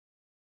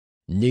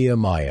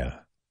Nehemiah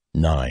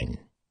 9.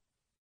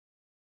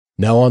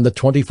 Now on the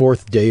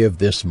 24th day of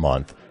this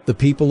month, the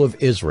people of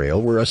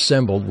Israel were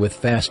assembled with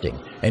fasting,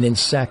 and in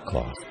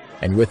sackcloth,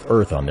 and with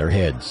earth on their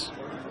heads.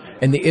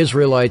 And the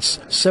Israelites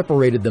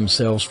separated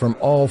themselves from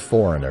all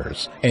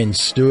foreigners, and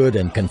stood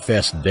and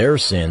confessed their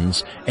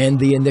sins and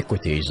the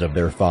iniquities of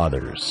their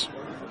fathers.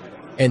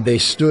 And they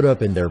stood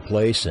up in their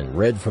place and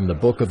read from the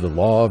book of the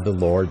law of the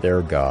Lord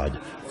their God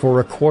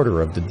for a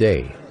quarter of the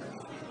day.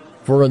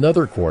 For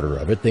another quarter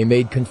of it they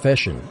made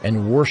confession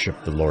and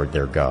worshipped the Lord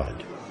their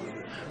God.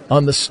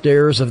 On the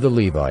stairs of the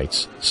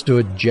Levites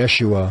stood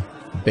Jeshua,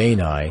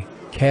 Bani,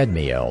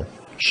 Kadmiel,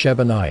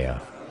 Shebaniah,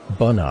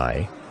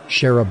 Bunni,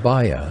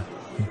 Sherebiah,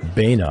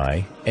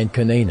 Bani, and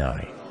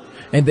Canani,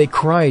 and they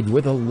cried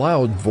with a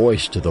loud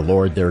voice to the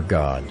Lord their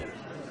God.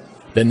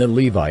 Then the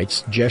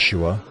Levites,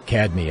 Jeshua,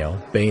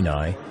 Kadmiel,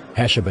 Bani,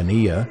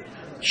 Hashabaniah,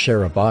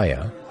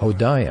 Sherebiah,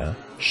 Hodiah,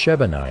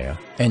 Shebaniah,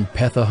 and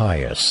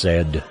Pethahiah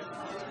said,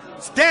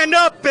 Stand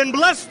up and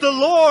bless the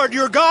Lord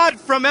your God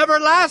from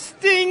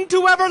everlasting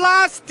to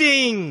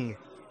everlasting.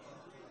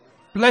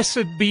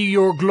 Blessed be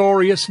your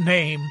glorious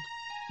name,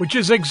 which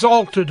is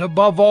exalted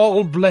above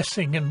all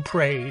blessing and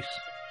praise.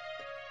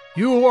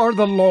 You are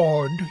the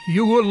Lord,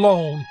 you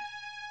alone.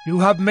 You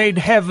have made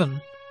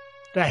heaven,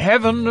 the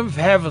heaven of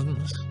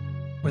heavens,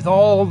 with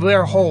all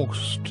their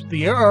host,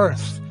 the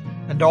earth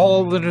and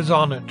all that is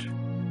on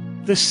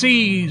it, the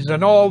seas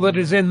and all that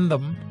is in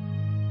them,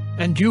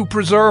 and you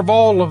preserve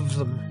all of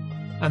them,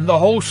 and the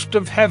host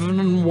of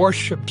heaven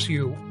worships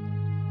you.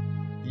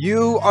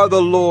 You are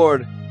the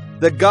Lord,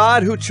 the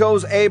God who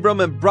chose Abram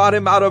and brought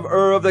him out of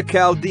Ur of the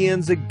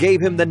Chaldeans and gave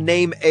him the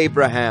name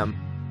Abraham.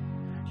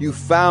 You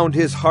found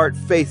his heart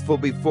faithful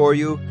before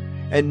you,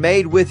 and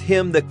made with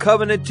him the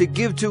covenant to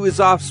give to his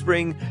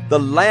offspring the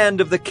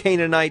land of the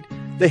Canaanite,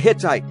 the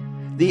Hittite,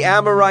 the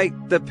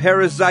Amorite, the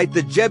Perizzite,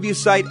 the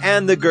Jebusite,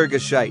 and the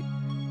Girgashite.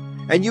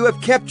 And you have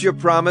kept your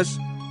promise,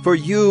 for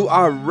you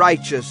are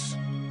righteous.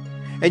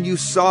 And you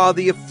saw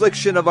the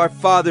affliction of our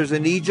fathers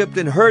in Egypt,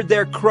 and heard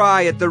their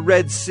cry at the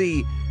Red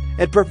Sea,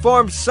 and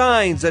performed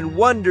signs and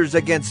wonders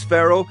against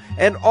Pharaoh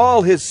and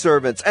all his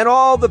servants, and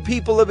all the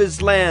people of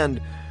his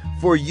land.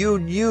 For you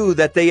knew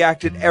that they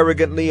acted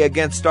arrogantly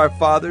against our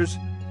fathers,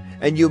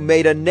 and you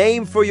made a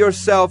name for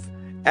yourself,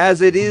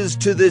 as it is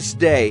to this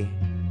day.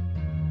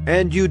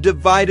 And you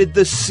divided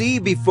the sea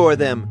before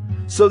them,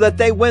 so that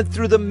they went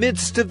through the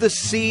midst of the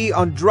sea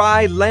on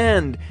dry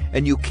land,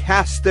 and you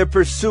cast their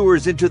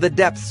pursuers into the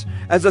depths,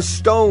 as a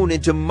stone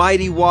into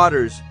mighty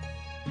waters.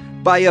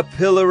 By a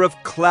pillar of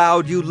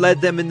cloud you led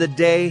them in the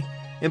day,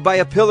 and by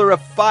a pillar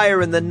of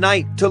fire in the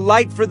night, to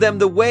light for them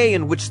the way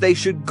in which they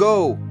should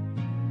go.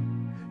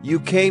 You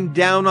came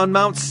down on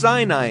Mount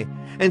Sinai,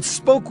 and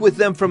spoke with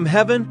them from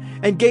heaven,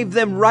 and gave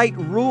them right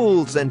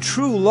rules and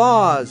true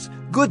laws,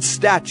 good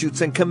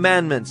statutes and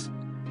commandments.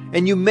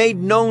 And you made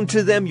known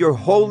to them your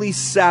holy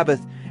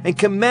Sabbath, and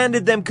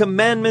commanded them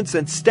commandments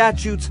and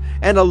statutes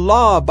and a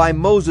law by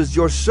Moses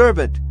your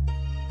servant.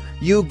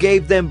 You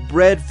gave them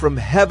bread from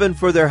heaven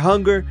for their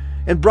hunger,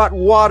 and brought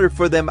water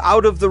for them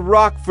out of the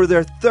rock for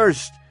their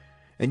thirst.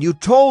 And you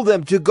told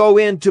them to go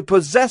in to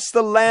possess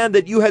the land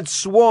that you had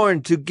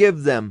sworn to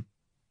give them.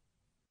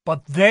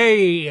 But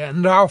they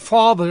and our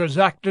fathers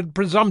acted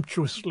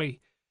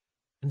presumptuously,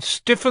 and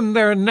stiffened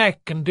their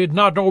neck, and did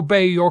not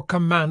obey your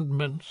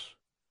commandments.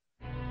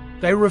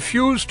 They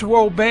refused to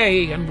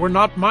obey, and were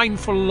not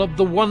mindful of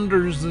the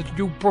wonders that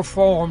you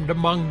performed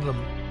among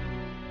them.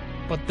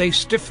 But they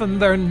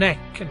stiffened their neck,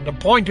 and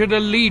appointed a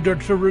leader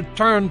to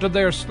return to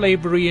their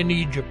slavery in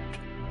Egypt.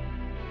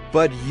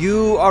 But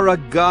you are a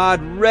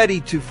God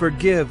ready to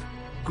forgive,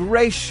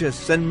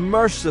 gracious and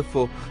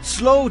merciful,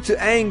 slow to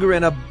anger,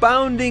 and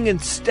abounding in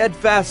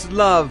steadfast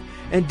love,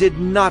 and did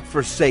not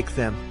forsake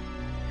them.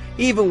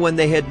 Even when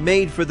they had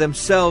made for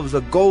themselves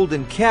a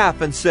golden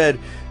calf, and said,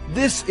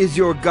 This is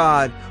your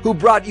God, who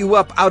brought you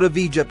up out of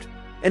Egypt,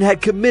 and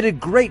had committed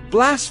great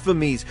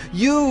blasphemies,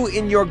 you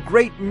in your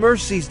great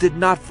mercies did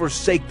not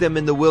forsake them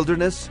in the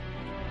wilderness.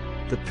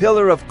 The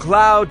pillar of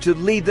cloud to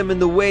lead them in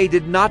the way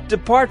did not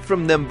depart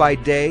from them by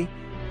day,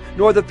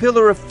 nor the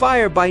pillar of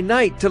fire by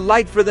night to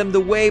light for them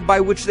the way by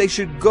which they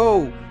should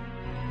go.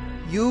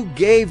 You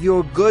gave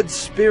your good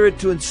spirit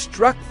to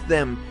instruct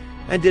them,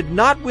 and did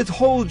not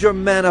withhold your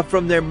manna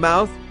from their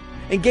mouth,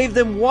 and gave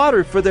them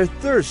water for their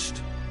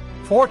thirst.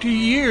 40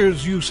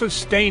 years you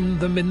sustained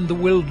them in the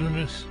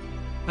wilderness,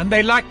 and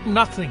they lacked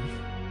nothing.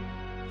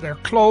 Their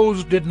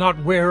clothes did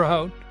not wear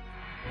out,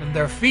 and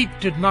their feet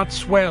did not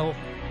swell.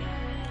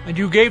 And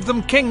you gave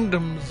them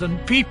kingdoms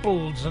and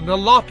peoples, and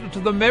allotted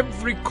to them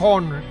every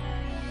corner.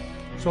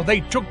 So they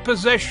took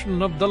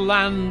possession of the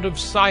land of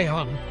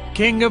Sihon,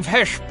 king of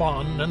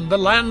Heshbon, and the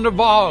land of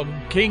Og,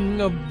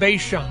 king of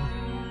Bashan.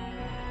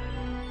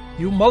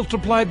 You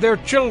multiplied their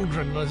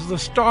children as the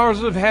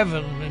stars of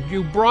heaven, and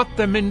you brought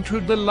them into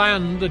the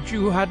land that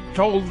you had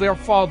told their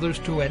fathers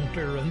to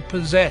enter and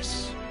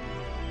possess.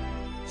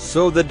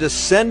 So the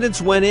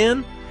descendants went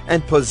in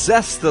and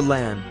possessed the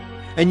land,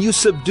 and you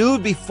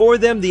subdued before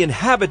them the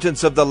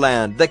inhabitants of the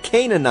land, the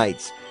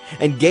Canaanites,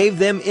 and gave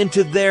them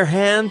into their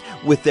hand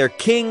with their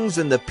kings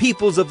and the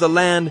peoples of the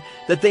land,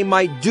 that they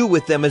might do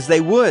with them as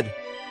they would.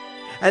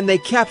 And they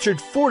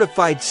captured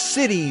fortified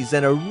cities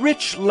and a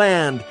rich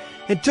land,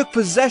 and took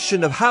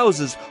possession of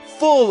houses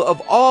full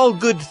of all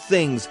good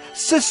things,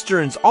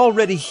 cisterns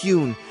already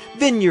hewn,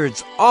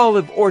 vineyards,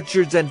 olive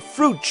orchards, and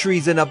fruit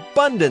trees in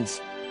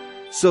abundance.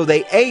 So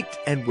they ate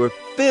and were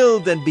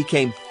filled and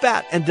became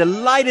fat, and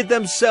delighted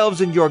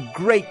themselves in your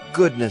great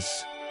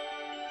goodness.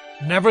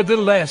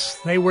 Nevertheless,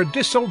 they were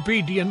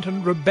disobedient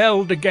and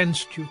rebelled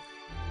against you,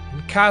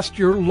 and cast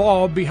your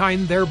law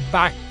behind their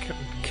back, and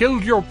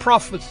killed your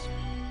prophets,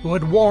 who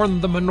had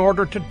warned them in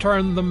order to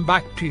turn them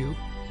back to you,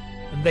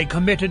 and they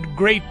committed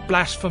great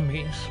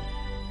blasphemies.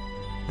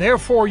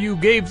 Therefore you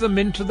gave them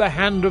into the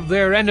hand of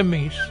their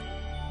enemies,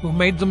 who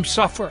made them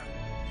suffer.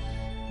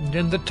 And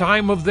in the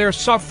time of their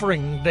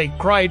suffering they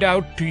cried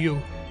out to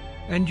you,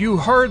 and you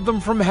heard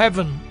them from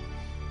heaven.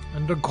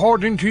 And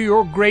according to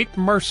your great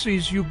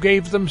mercies you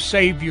gave them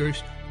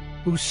saviors,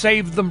 who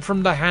saved them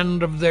from the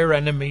hand of their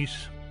enemies.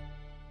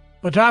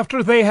 But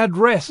after they had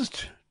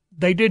rest,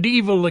 they did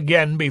evil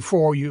again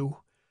before you,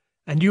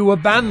 and you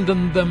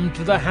abandoned them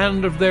to the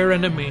hand of their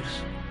enemies,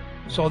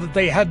 so that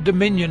they had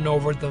dominion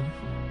over them.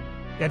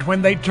 Yet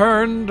when they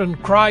turned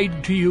and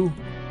cried to you,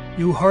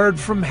 you heard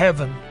from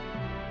heaven,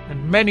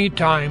 and many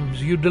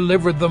times you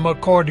delivered them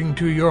according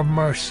to your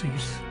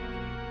mercies.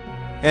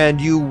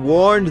 And you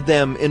warned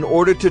them in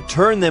order to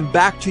turn them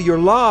back to your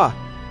law.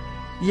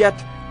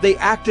 Yet they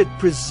acted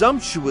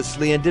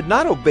presumptuously and did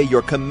not obey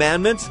your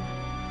commandments,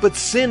 but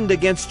sinned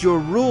against your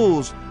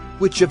rules,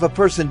 which if a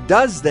person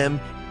does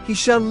them, he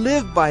shall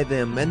live by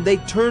them. And they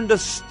turned a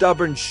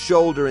stubborn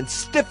shoulder and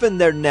stiffened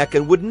their neck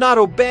and would not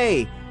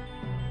obey.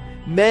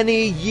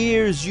 Many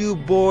years you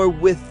bore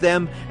with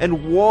them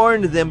and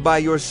warned them by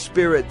your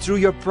Spirit through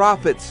your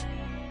prophets,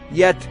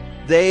 yet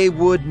they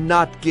would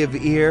not give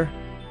ear.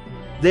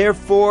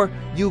 Therefore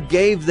you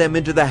gave them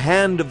into the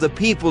hand of the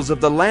peoples of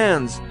the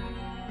lands.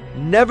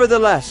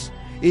 Nevertheless,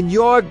 in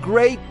your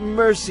great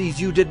mercies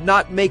you did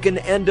not make an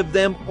end of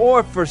them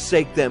or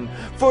forsake them,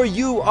 for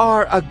you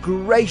are a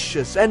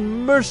gracious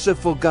and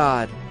merciful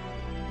God.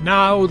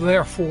 Now,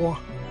 therefore,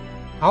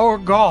 our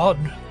God,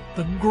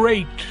 the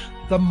great,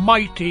 the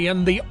mighty,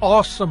 and the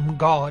awesome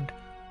God,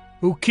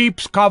 who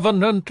keeps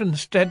covenant and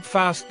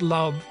steadfast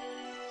love,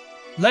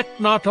 let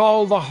not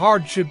all the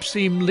hardship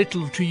seem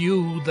little to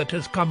you that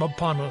has come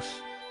upon us,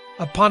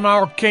 upon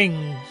our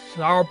kings,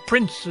 our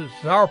princes,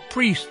 our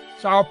priests,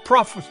 our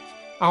prophets,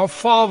 our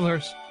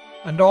fathers,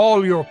 and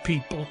all your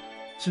people,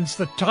 since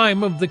the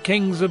time of the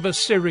kings of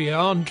Assyria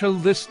until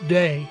this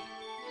day.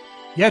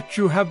 Yet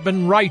you have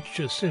been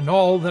righteous in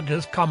all that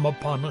has come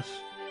upon us.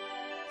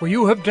 For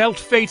you have dealt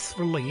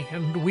faithfully,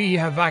 and we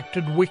have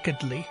acted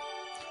wickedly.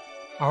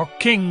 Our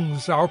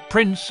kings, our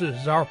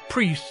princes, our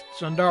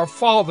priests, and our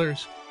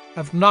fathers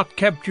have not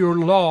kept your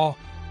law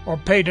or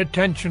paid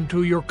attention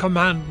to your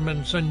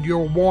commandments and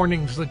your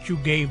warnings that you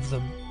gave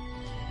them.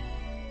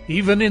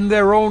 Even in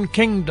their own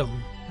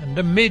kingdom, and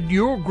amid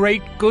your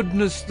great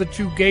goodness that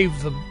you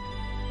gave them,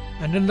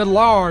 and in the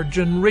large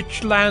and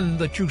rich land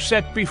that you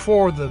set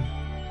before them,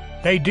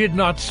 they did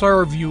not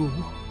serve you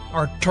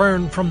or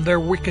turn from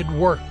their wicked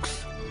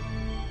works.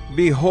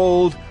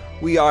 Behold,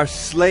 we are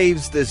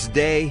slaves this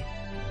day,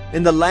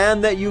 in the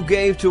land that you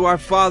gave to our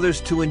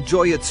fathers to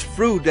enjoy its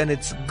fruit and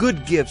its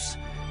good gifts.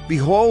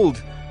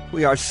 Behold,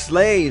 we are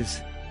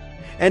slaves,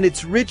 and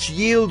its rich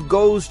yield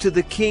goes to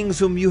the kings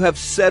whom you have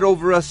set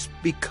over us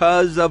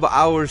because of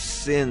our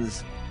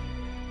sins.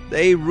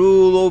 They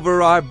rule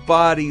over our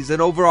bodies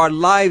and over our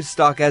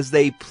livestock as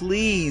they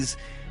please,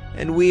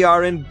 and we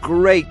are in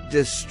great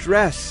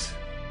distress.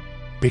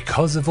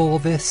 Because of all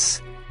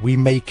this, we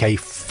make a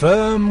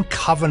firm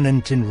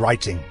covenant in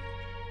writing.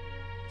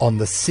 On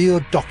the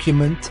sealed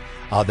document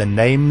are the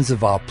names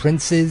of our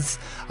princes,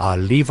 our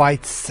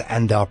Levites,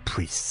 and our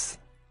priests.